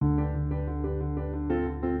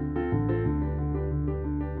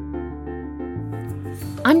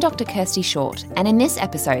I'm Dr. Kirsty Short, and in this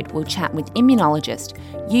episode we'll chat with immunologist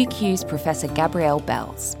UQ's Professor Gabrielle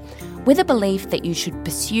Belz. With a belief that you should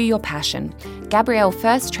pursue your passion, Gabrielle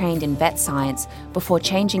first trained in vet science before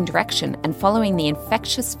changing direction and following the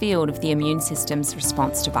infectious field of the immune system's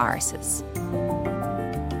response to viruses.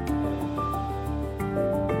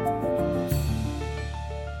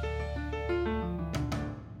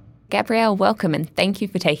 Gabrielle, welcome, and thank you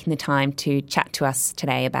for taking the time to chat to us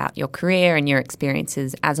today about your career and your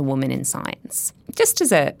experiences as a woman in science. Just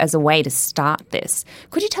as a way to start this,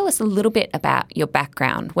 could you tell us a little bit about your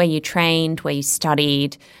background, where you trained, where you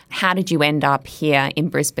studied, how did you end up here in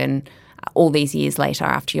Brisbane all these years later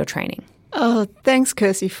after your training? Thanks,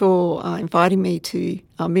 Kirsty, for inviting me to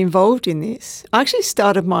be involved in this. I actually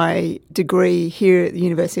started my degree here at the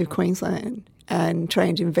University of Queensland and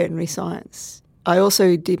trained in veterinary science. I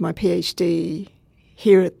also did my PhD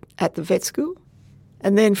here at the vet school,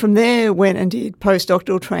 and then from there went and did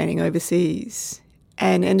postdoctoral training overseas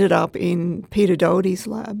and ended up in Peter Doherty's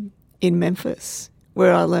lab in Memphis,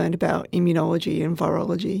 where I learned about immunology and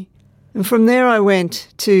virology. And from there I went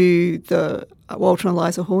to the Walter and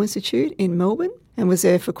Eliza Hall Institute in Melbourne and was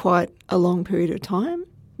there for quite a long period of time,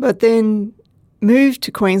 but then moved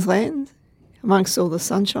to Queensland amongst all the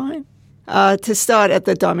sunshine to start at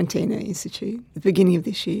the Diamantina Institute at the beginning of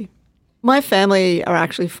this year. My family are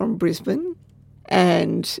actually from Brisbane,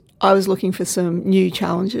 and I was looking for some new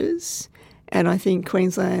challenges, and I think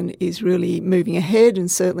Queensland is really moving ahead, and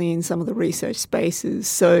certainly in some of the research spaces.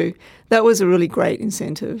 So that was a really great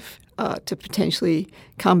incentive to potentially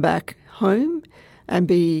come back home and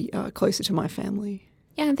be closer to my family.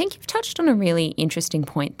 Yeah, I think you've touched on a really interesting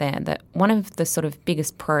point there, that one of the sort of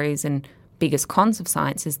biggest pros and biggest cons of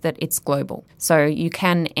science is that it's global. So you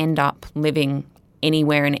can end up living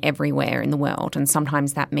anywhere and everywhere in the world, and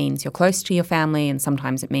sometimes that means you're close to your family and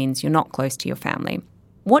sometimes it means you're not close to your family.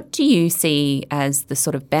 What do you see as the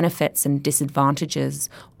sort of benefits and disadvantages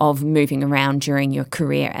of moving around during your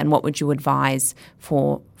career, and what would you advise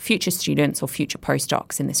for future students or future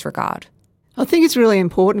postdocs in this regard? I think it's really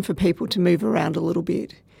important for people to move around a little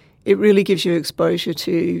bit. It really gives you exposure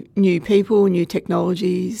to new people, new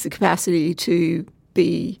technologies, the capacity to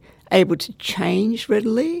be able to change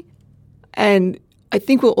readily. And I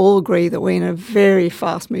think we'll all agree that we're in a very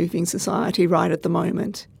fast-moving society right at the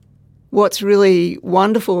moment. What's really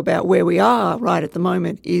wonderful about where we are right at the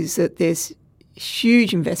moment is that there's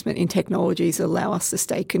huge investment in technologies that allow us to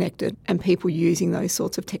stay connected, and people using those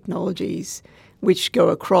sorts of technologies which go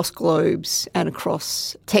across globes and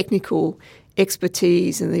across technical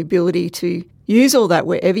expertise and the ability to use all that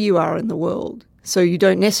wherever you are in the world. So you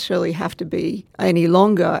don't necessarily have to be any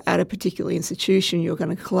longer at a particular institution. You're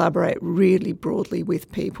going to collaborate really broadly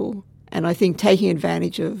with people. And I think taking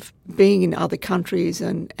advantage of being in other countries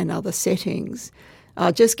and other settings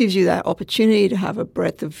just gives you that opportunity to have a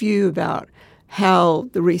breadth of view about how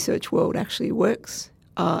the research world actually works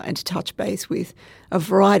and to touch base with a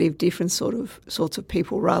variety of different sorts of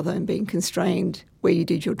people rather than being constrained where you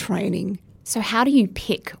did your training. So how do you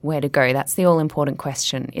pick where to go? That's the all-important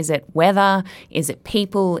question. Is it weather? Is it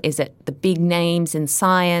people? Is it the big names in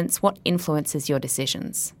science? What influences your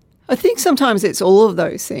decisions? I think sometimes it's all of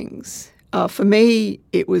those things. For me,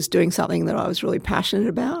 it was doing something that I was really passionate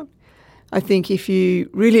about. I think if you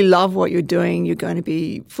really love what you're doing, you're going to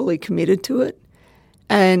be fully committed to it.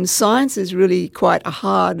 And science is really quite a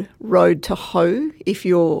hard road to hoe if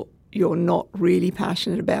you're not really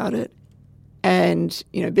passionate about it. And,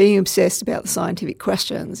 being obsessed about the scientific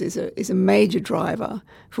questions is a major driver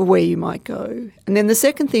for where you might go. And then the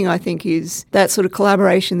second thing I think is that sort of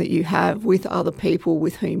collaboration that you have with other people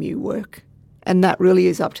with whom you work. And that really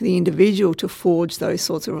is up to the individual to forge those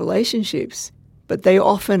sorts of relationships. But they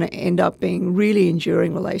often end up being really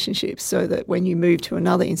enduring relationships, so that when you move to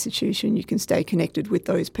another institution, you can stay connected with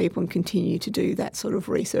those people and continue to do that sort of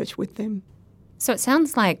research with them. So it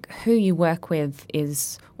sounds like who you work with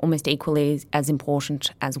is almost equally as important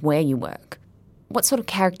as where you work. What sort of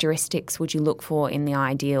characteristics would you look for in the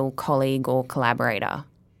ideal colleague or collaborator?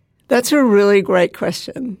 That's a really great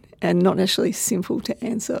question and not necessarily simple to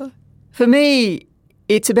answer. For me,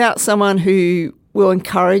 it's about someone who will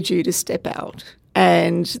encourage you to step out,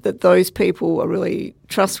 and that those people are really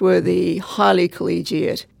trustworthy, highly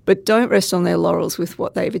collegiate, but don't rest on their laurels with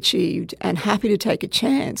what they've achieved, and happy to take a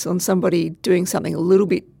chance on somebody doing something a little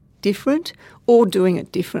bit different or doing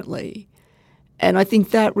it differently. And I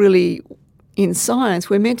think that really, in science,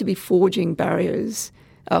 we're meant to be forging barriers,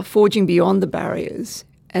 forging beyond the barriers.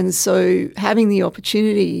 And so having the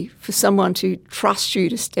opportunity for someone to trust you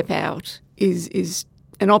to step out is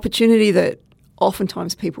an opportunity that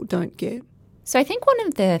oftentimes people don't get. So I think one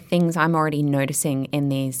of the things I'm already noticing in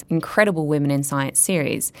these incredible Women in Science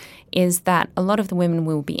series is that a lot of the women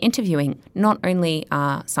we'll be interviewing not only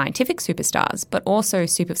are scientific superstars, but also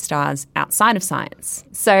superstars outside of science.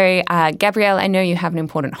 So Gabrielle, I know you have an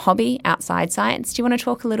important hobby outside science. Do you want to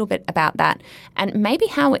talk a little bit about that and maybe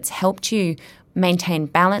how it's helped you maintain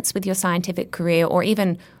balance with your scientific career or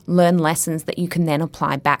even learn lessons that you can then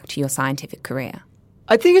apply back to your scientific career?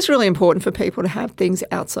 I think it's really important for people to have things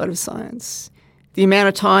outside of science. The amount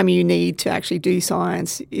of time you need to actually do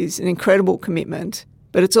science is an incredible commitment,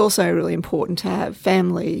 but it's also really important to have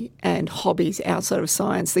family and hobbies outside of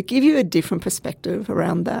science that give you a different perspective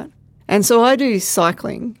around that. And so I do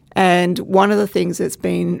cycling, and one of the things that's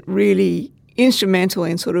been really instrumental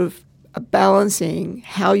in sort of balancing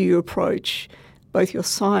how you approach both your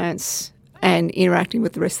science and interacting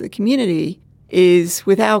with the rest of the community is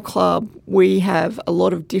with our club, we have a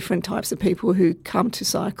lot of different types of people who come to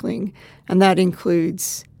cycling, and that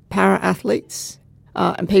includes para-athletes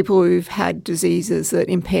and people who've had diseases that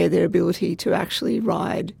impair their ability to actually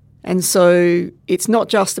ride. And so it's not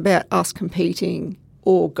just about us competing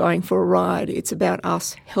or going for a ride, it's about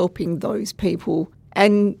us helping those people,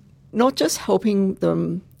 and not just helping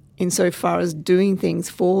them insofar as doing things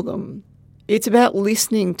for them. It's about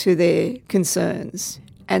listening to their concerns,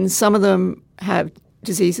 and some of them have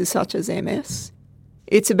diseases such as MS.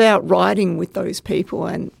 It's about riding with those people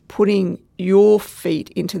and putting your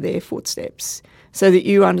feet into their footsteps so that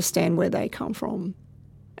you understand where they come from.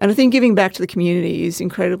 And I think giving back to the community is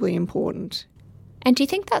incredibly important. And do you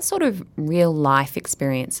think that sort of real life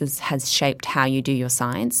experiences has shaped how you do your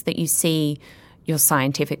science, that you see your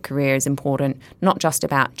scientific career is important, not just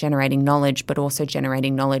about generating knowledge, but also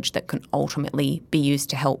generating knowledge that can ultimately be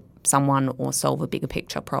used to help someone or solve a bigger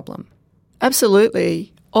picture problem?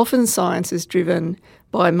 Absolutely. Often science is driven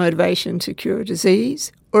by motivation to cure a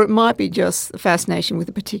disease, or it might be just a fascination with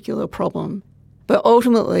a particular problem. But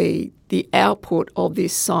ultimately, the output of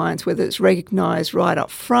this science, whether it's recognised right up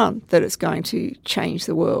front that it's going to change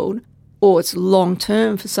the world, or it's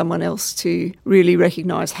long-term for someone else to really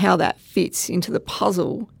recognise how that fits into the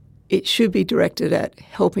puzzle, it should be directed at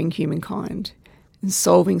helping humankind and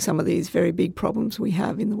solving some of these very big problems we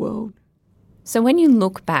have in the world. So when you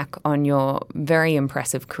look back on your very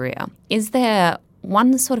impressive career, is there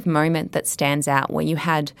one sort of moment that stands out where you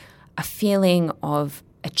had a feeling of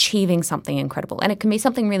achieving something incredible? And it can be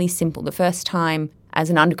something really simple. The first time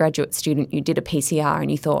as an undergraduate student you did a PCR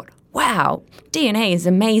and you thought, wow, DNA is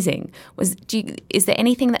amazing. Is there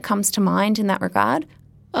anything that comes to mind in that regard?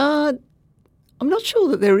 I'm not sure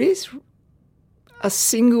that there is a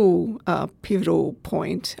single pivotal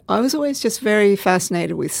point. I was always just very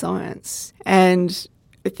fascinated with science, and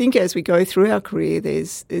I think as we go through our career,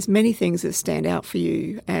 there's many things that stand out for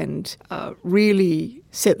you and really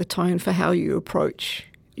set the tone for how you approach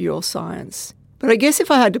your science. But I guess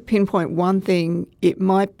if I had to pinpoint one thing, it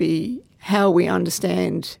might be how we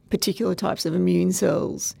understand particular types of immune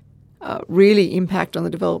cells really impact on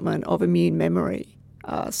the development of immune memory.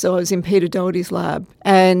 So I was in Peter Doherty's lab,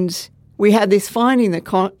 and we had this finding that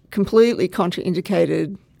completely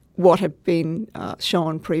contraindicated what had been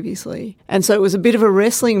shown previously. And so it was a bit of a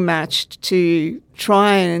wrestling match to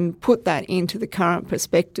try and put that into the current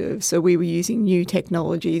perspective. So we were using new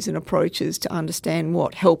technologies and approaches to understand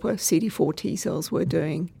what helper CD4 T cells were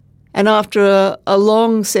doing. And after a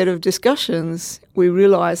long set of discussions, we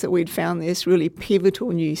realised that we'd found this really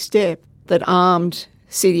pivotal new step that armed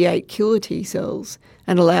CD8 killer T cells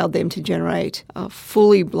and allowed them to generate a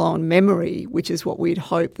fully blown memory, which is what we'd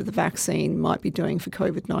hoped that the vaccine might be doing for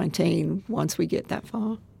COVID-19 once we get that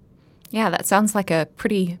far. Yeah, that sounds like a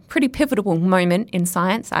pretty pivotal moment in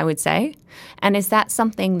science, I would say. And is that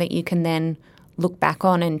something that you can then look back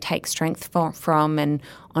on and take strength from and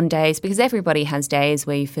on days, because everybody has days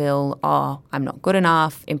where you feel, oh, I'm not good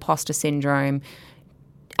enough, imposter syndrome.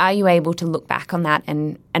 Are you able to look back on that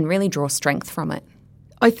and really draw strength from it?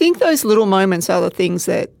 I think those little moments are the things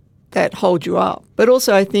that hold you up. But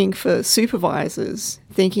also I think for supervisors,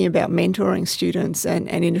 thinking about mentoring students and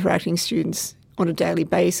interacting students on a daily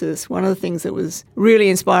basis, one of the things that was really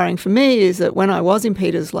inspiring for me is that when I was in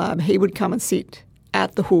Peter's lab, he would come and sit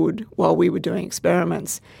at the hood while we were doing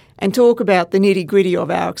experiments and talk about the nitty-gritty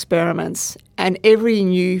of our experiments. And every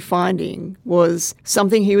new finding was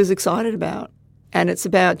something he was excited about. And it's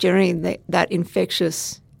about generating that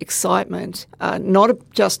infectious excitement, not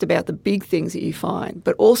just about the big things that you find,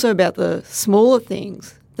 but also about the smaller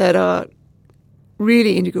things that are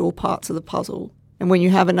really integral parts of the puzzle. And when you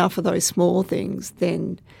have enough of those small things,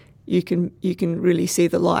 then you can really see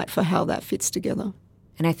the light for how that fits together.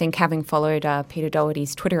 And I think having followed Peter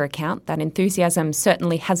Doherty's Twitter account, that enthusiasm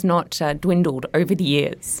certainly has not dwindled over the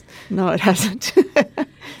years. No, it hasn't.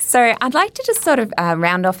 So I'd like to just sort of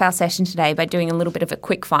round off our session today by doing a little bit of a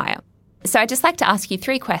quick fire. So I'd just like to ask you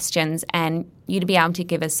 3 questions and you to be able to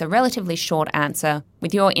give us a relatively short answer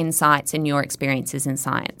with your insights and your experiences in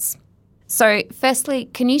science. So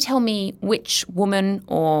firstly, can you tell me which woman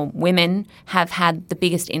or women have had the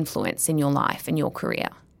biggest influence in your life and your career?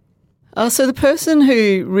 So the person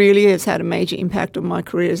who really has had a major impact on my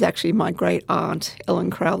career is actually my great aunt,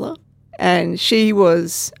 Ellen Crowler. And she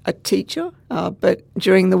was a teacher, but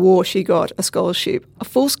during the war she got a scholarship, a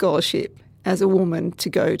full scholarship as a woman to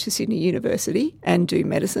go to Sydney University and do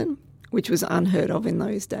medicine, which was unheard of in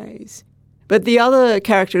those days. But the other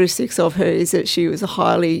characteristics of her is that she was a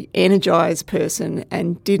highly energised person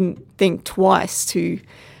and didn't think twice to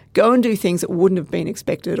go and do things that wouldn't have been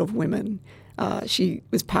expected of women. She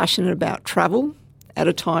was passionate about travel at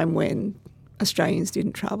a time when Australians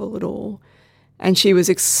didn't travel at all. And she was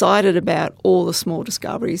excited about all the small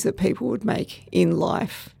discoveries that people would make in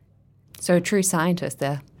life. So a true scientist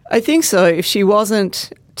there. I think so. If she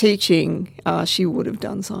wasn't teaching, she would have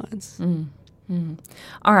done science.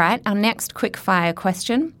 All right, our next quick fire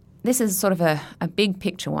question. This is sort of a big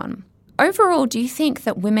picture one. Overall, do you think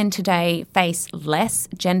that women today face less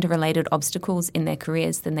gender-related obstacles in their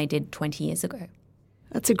careers than they did 20 years ago?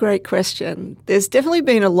 That's a great question. There's definitely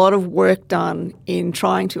been a lot of work done in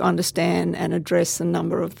trying to understand and address a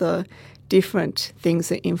number of the different things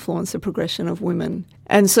that influence the progression of women.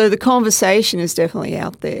 And so the conversation is definitely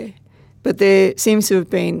out there. But there seems to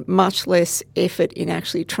have been much less effort in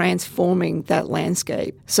actually transforming that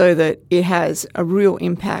landscape so that it has a real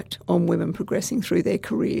impact on women progressing through their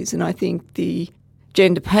careers. And I think the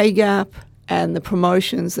gender pay gap and the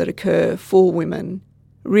promotions that occur for women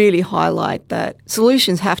really highlight that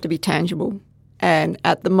solutions have to be tangible. And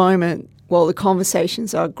at the moment, while the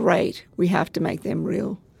conversations are great, we have to make them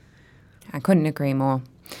real. I couldn't agree more.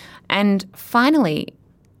 And finally,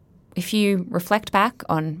 if you reflect back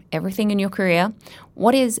on everything in your career,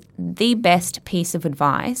 what is the best piece of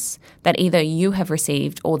advice that either you have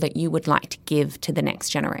received or that you would like to give to the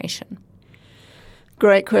next generation?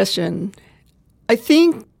 Great question. I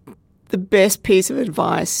think the best piece of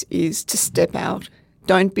advice is to step out.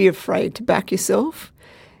 Don't be afraid to back yourself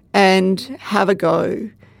and have a go.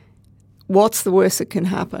 What's the worst that can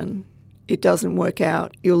happen? It doesn't work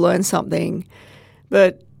out. You'll learn something.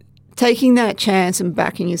 But taking that chance and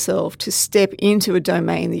backing yourself to step into a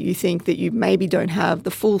domain that you think that you maybe don't have the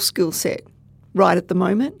full skill set right at the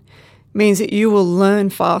moment means that you will learn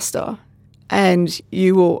faster and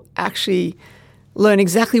you will actually learn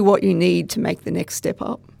exactly what you need to make the next step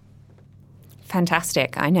up.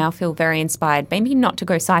 Fantastic. I now feel very inspired, maybe not to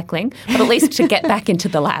go cycling, but at least to get back into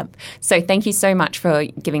the lab. So thank you so much for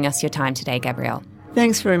giving us your time today, Gabrielle.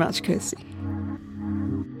 Thanks very much, Kirsty.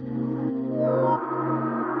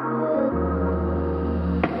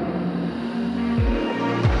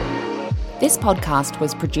 This podcast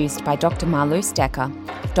was produced by Dr. Marluce Decker,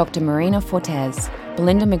 Dr. Marina Fortes,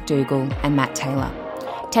 Belinda McDougall and Matt Taylor.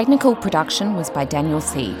 Technical production was by Daniel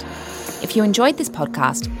Seed. If you enjoyed this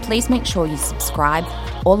podcast, please make sure you subscribe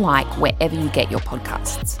or like wherever you get your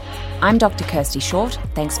podcasts. I'm Dr. Kirsty Short.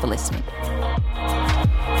 Thanks for listening.